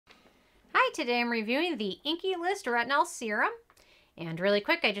today I'm reviewing the Inkey List Retinol Serum. And really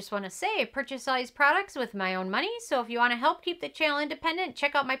quick, I just want to say I purchase all these products with my own money, so if you want to help keep the channel independent,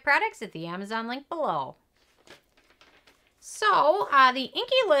 check out my products at the Amazon link below. So, the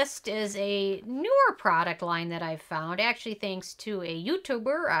Inkey List is a newer product line that I've found, actually thanks to a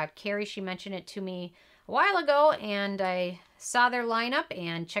YouTuber, Carrie. She mentioned it to me a while ago, and I saw their lineup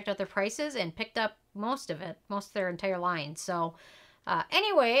and checked out their prices and picked up most of their entire line. So,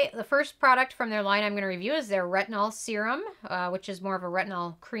 anyway, the first product from their line I'm going to review is their Retinol Serum, which is more of a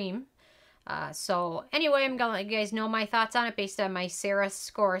retinol cream. So anyway, I'm going to let you guys know my thoughts on it based on my Sarah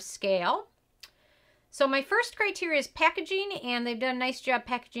score scale. So my first criteria is packaging, and they've done a nice job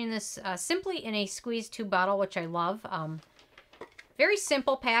packaging this simply in a squeeze tube bottle, which I love. Very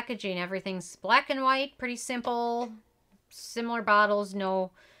simple packaging. Everything's black and white, pretty simple, similar bottles,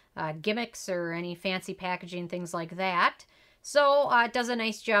 no gimmicks or any fancy packaging, things like that. So it does a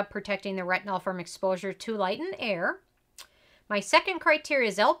nice job protecting the retinol from exposure to light and air. My second criteria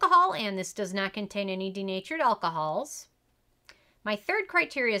is alcohol, and this does not contain any denatured alcohols. My third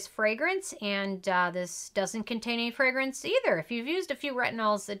criteria is fragrance, and this doesn't contain any fragrance either. If you've used a few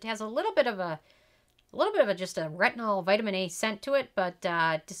retinols, it has a little bit of just a retinol vitamin A scent to it, but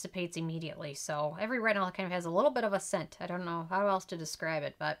dissipates immediately. So every retinol kind of has a little bit of a scent. I don't know how else to describe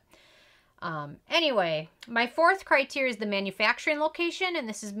it, but anyway, my fourth criteria is the manufacturing location, and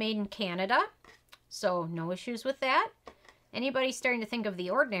this is made in Canada, so no issues with that. Anybody starting to think of The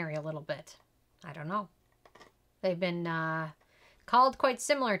Ordinary a little bit? I don't know. They've been called quite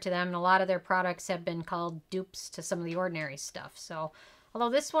similar to them, and a lot of their products have been called dupes to some of The Ordinary stuff. So, although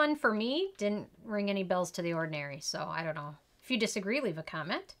this one, for me, didn't ring any bells to The Ordinary, so I don't know. If you disagree, leave a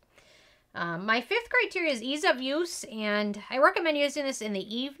comment. My fifth criteria is ease of use, and I recommend using this in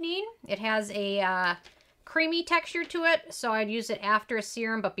the evening. It has a creamy texture to it, so I'd use it after a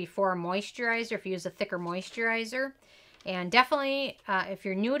serum but before a moisturizer if you use a thicker moisturizer. And definitely, if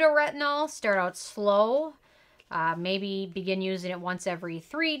you're new to retinol, start out slow. Maybe begin using it once every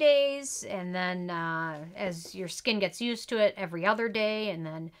 3 days, and then as your skin gets used to it, every other day, and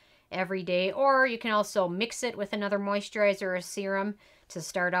then every day. Or you can also mix it with another moisturizer or a serum to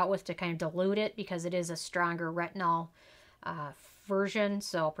start out with to kind of dilute it, because it is a stronger retinol version,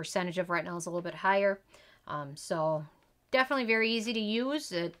 so percentage of retinol is a little bit higher. So definitely very easy to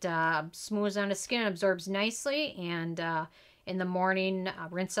use. It smooths onto skin, absorbs nicely, and in the morning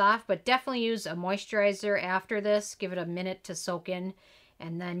rinse off, but definitely use a moisturizer after this. Give it a minute to soak in,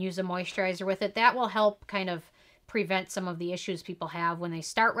 and then use a moisturizer with it. That will help kind of prevent some of the issues people have when they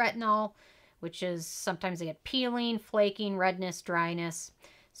start retinol, which is sometimes they get peeling, flaking, redness, dryness.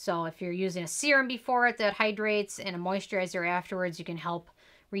 So if you're using a serum before it that hydrates and a moisturizer afterwards, you can help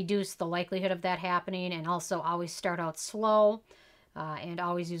reduce the likelihood of that happening. And also always start out slow, and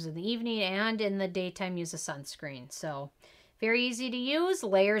always use in the evening, and in the daytime use a sunscreen. So very easy to use,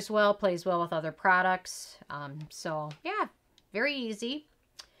 layers well, plays well with other products. So yeah, very easy.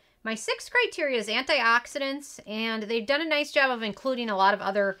 My sixth criteria is antioxidants, and they've done a nice job of including a lot of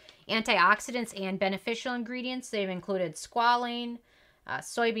other antioxidants and beneficial ingredients. They've included squalane,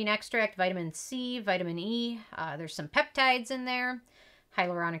 soybean extract, vitamin C, vitamin E. There's some peptides in there,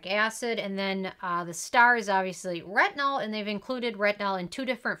 hyaluronic acid, and then the star is obviously retinol, and they've included retinol in two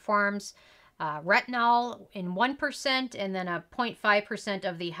different forms. Retinol in 1%, and then a 0.5%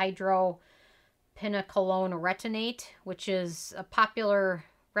 of the hydroquinone retinate, which is a popular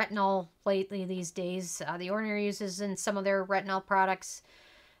retinol lately these days. The Ordinary uses in some of their retinol products.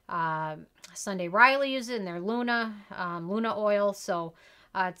 Sunday Riley uses it in their Luna oil. So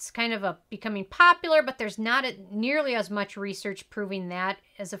it's kind of becoming popular, but there's not nearly as much research proving that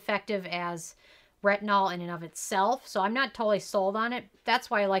as effective as retinol in and of itself. So I'm not totally sold on it. That's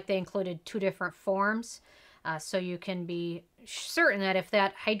why I like they included two different forms. So you can be certain that if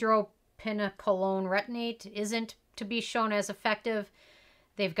that hydroquinone retinate isn't to be shown as effective,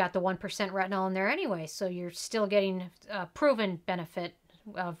 they've got the 1% retinol in there anyway. So you're still getting a proven benefit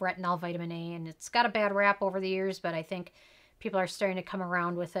of retinol vitamin A, and it's got a bad rap over the years, but I think people are starting to come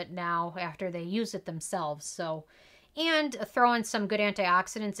around with it now after they use it themselves. So, and throwing some good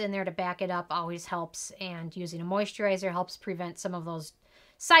antioxidants in there to back it up always helps, and using a moisturizer helps prevent some of those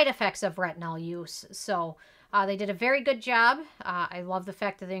side effects of retinol use. So they did a very good job. I love the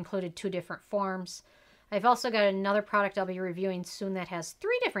fact that they included two different forms. I've also got another product I'll be reviewing soon that has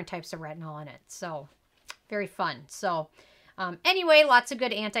 3 different types of retinol in it. So very fun. So anyway, lots of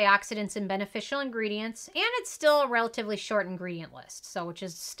good antioxidants and beneficial ingredients, and it's still a relatively short ingredient list, so which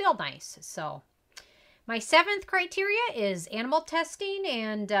is still nice. So my 7th criteria is animal testing,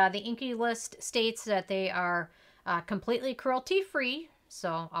 and the Inkey List states that they are completely cruelty-free.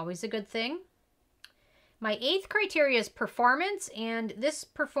 so always a good thing. My 8th criteria is performance, and this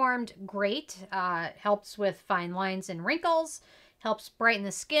performed great. Helps with fine lines and wrinkles, helps brighten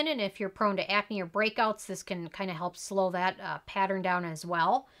the skin, and if you're prone to acne or breakouts, this can kind of help slow that pattern down as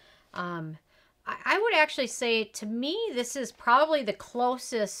well. I would actually say, to me, this is probably the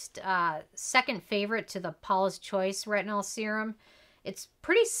closest second favorite to the Paula's Choice Retinol Serum. It's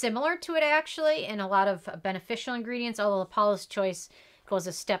pretty similar to it, actually, in a lot of beneficial ingredients, although the Paula's Choice goes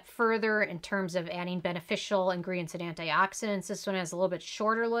a step further in terms of adding beneficial ingredients and antioxidants. This one has a little bit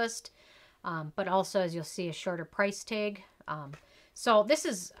shorter list, but also, as you'll see, a shorter price tag. So this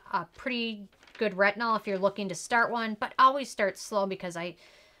is a pretty good retinol if you're looking to start one, but always start slow, because I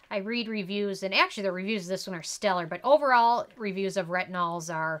read reviews, and actually the reviews of this one are stellar, but overall reviews of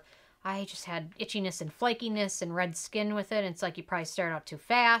retinols are, I just had itchiness and flakiness and red skin with it. And it's like you probably start out too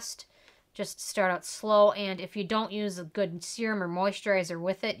fast. Just start out slow, and if you don't use a good serum or moisturizer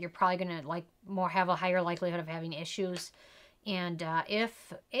with it, you're probably going to have a higher likelihood of having issues. And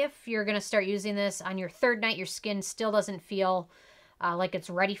if you're going to start using this on your 3rd night, your skin still doesn't feel like it's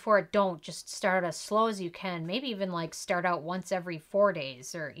ready for it, don't. Just start as slow as you can. Maybe even like start out once every 4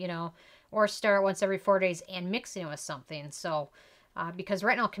 days, or, you know, or start once every 4 days and mixing it with something. So, because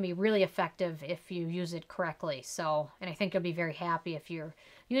retinol can be really effective if you use it correctly. So, and I think you'll be very happy if you're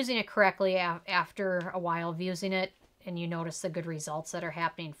using it correctly after a while of using it, and you notice the good results that are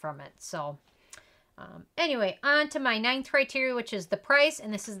happening from it. So, anyway, on to my 9th criteria, which is the price.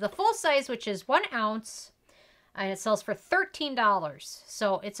 And this is the full size, which is 1 ounce. And it sells for $13.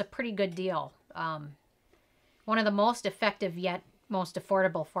 So it's a pretty good deal. One of the most effective yet most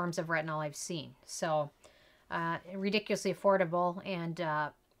affordable forms of retinol I've seen. So ridiculously affordable. And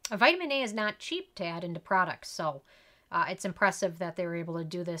vitamin A is not cheap to add into products. So it's impressive that they were able to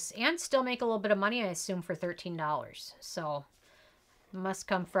do this and still make a little bit of money, I assume, for $13. So it must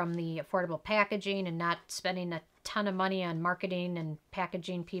come from the affordable packaging and not spending a ton of money on marketing and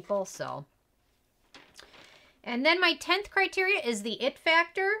packaging people. So... And then my 10th criteria is the it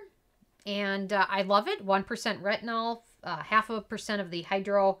factor, and I love it. 1% retinol, 0.5% of the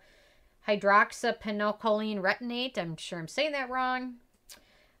hydroxypinocholine retinate. I'm sure I'm saying that wrong.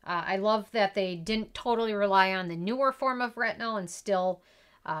 I love that they didn't totally rely on the newer form of retinol and still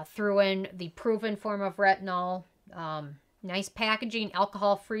threw in the proven form of retinol. Nice packaging,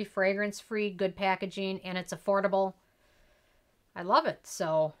 alcohol-free, fragrance-free, good packaging, and it's affordable. I love it,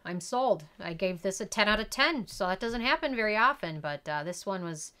 so I'm sold. I gave this a 10 out of 10, so that doesn't happen very often, but this one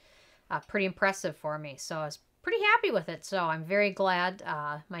was pretty impressive for me, so I was pretty happy with it. So I'm very glad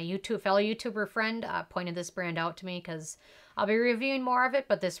my fellow YouTuber friend pointed this brand out to me, because I'll be reviewing more of it,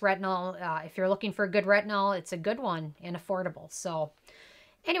 but this retinol, if you're looking for a good retinol, it's a good one and affordable. So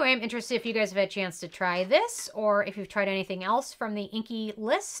anyway, I'm interested if you guys have had a chance to try this, or if you've tried anything else from the Inkey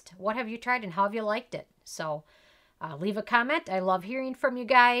list. What have you tried and how have you liked it? So... leave a comment. I love hearing from you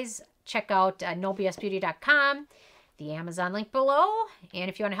guys. Check out nobsbeauty.com, the Amazon link below. And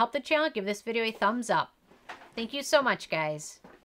if you want to help the channel, give this video a thumbs up. Thank you so much, guys.